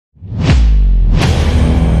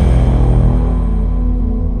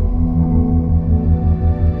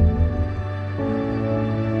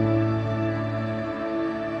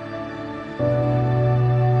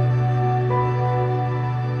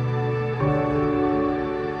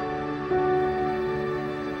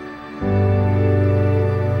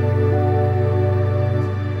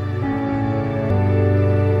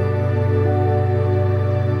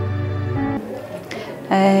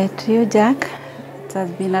to you, Jack. It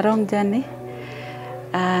has been a long journey.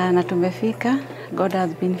 Na tumefika. God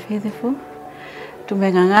has been faithful.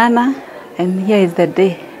 Tumengangana, and here is the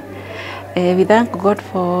day. We thank God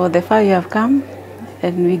for the far you have come,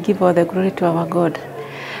 and we give all the glory to our God.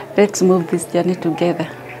 Let's move this journey together.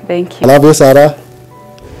 Thank you. I love you, Sarah.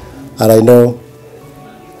 And I know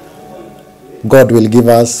God will give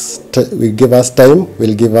us time,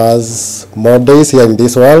 will give us more days here in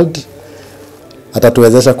this world.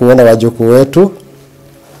 Atatuwezesha kuona wajukuu wetu.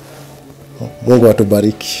 Mungu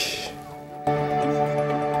atubariki.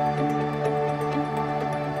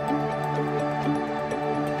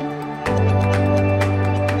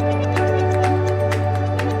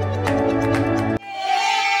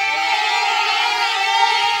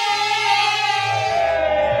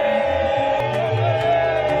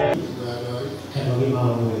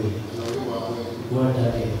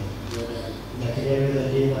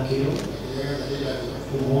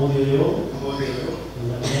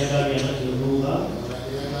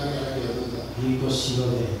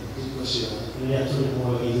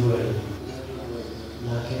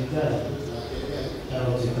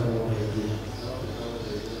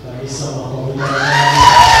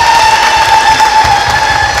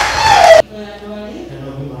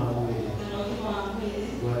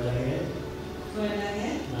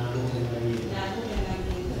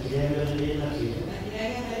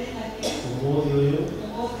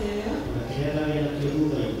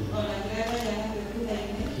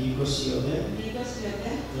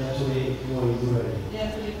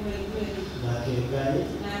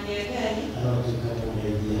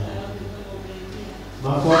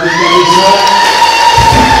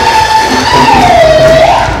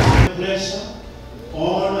 Pleasure,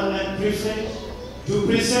 honor, and privilege to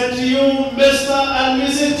present to you Mr. and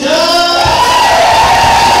Mrs. Jack.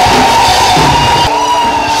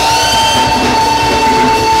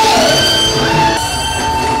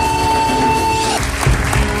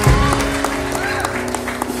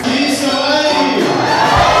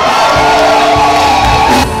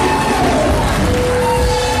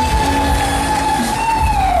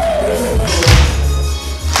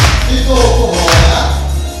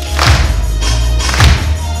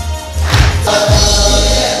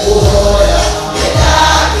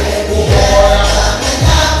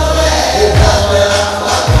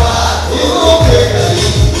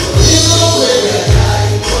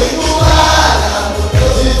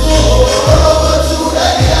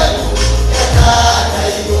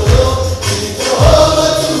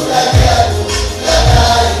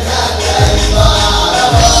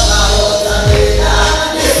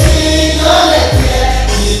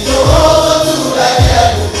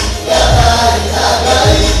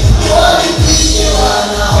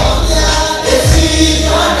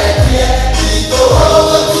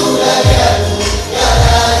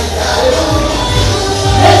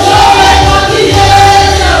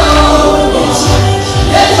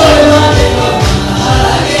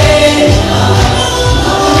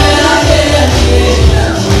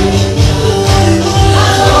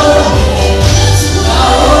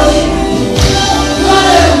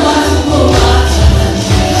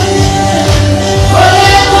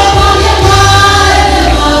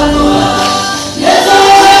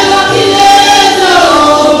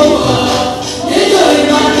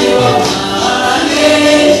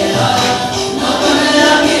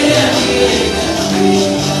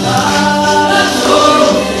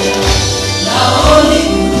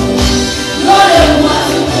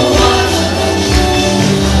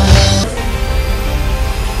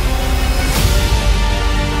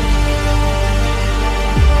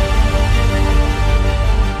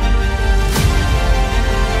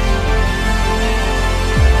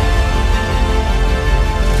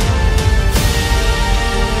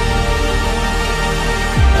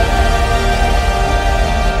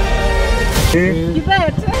 You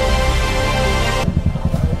bet.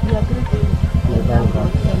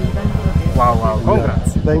 Wow,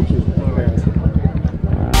 congrats. Thank you.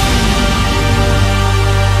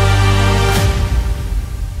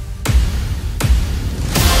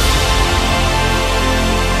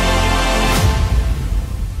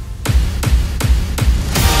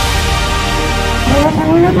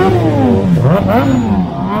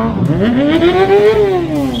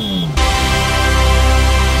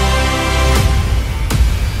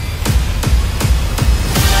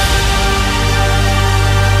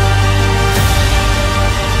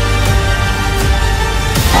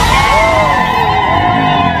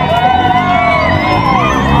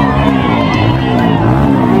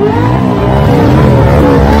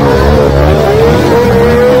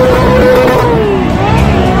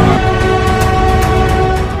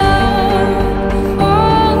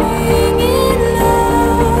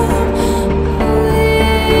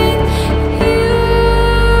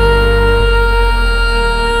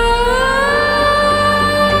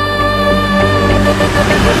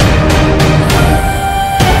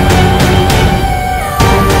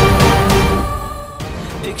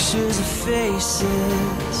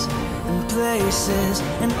 faces and places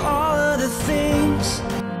and all of the things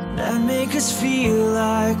that make us feel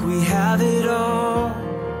like we have it all.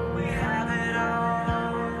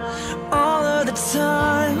 All of the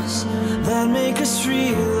times that make us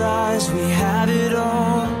realize we have it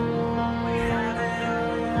all.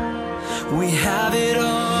 We have it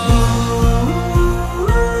all.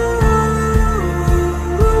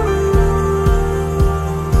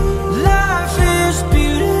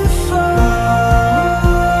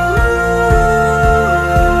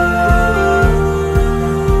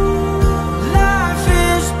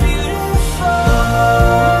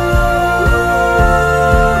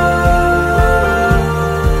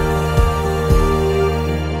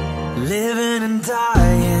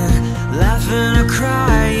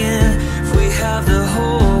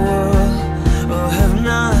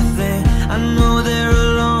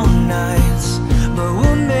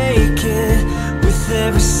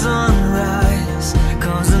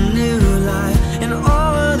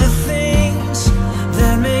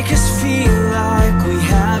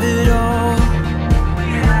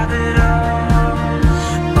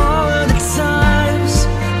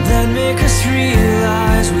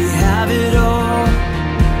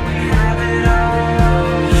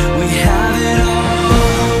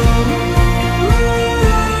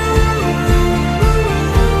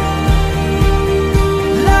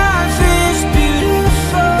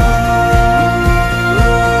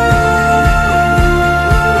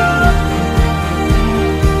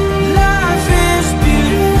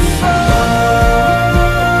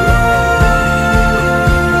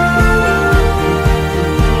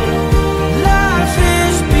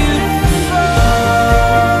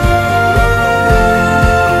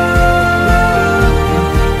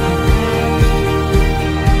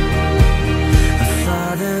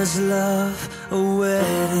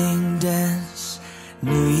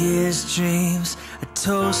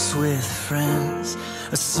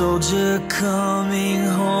 A soldier coming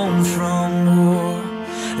home from war,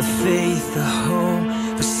 a faith, a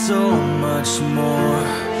hope for so much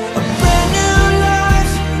more.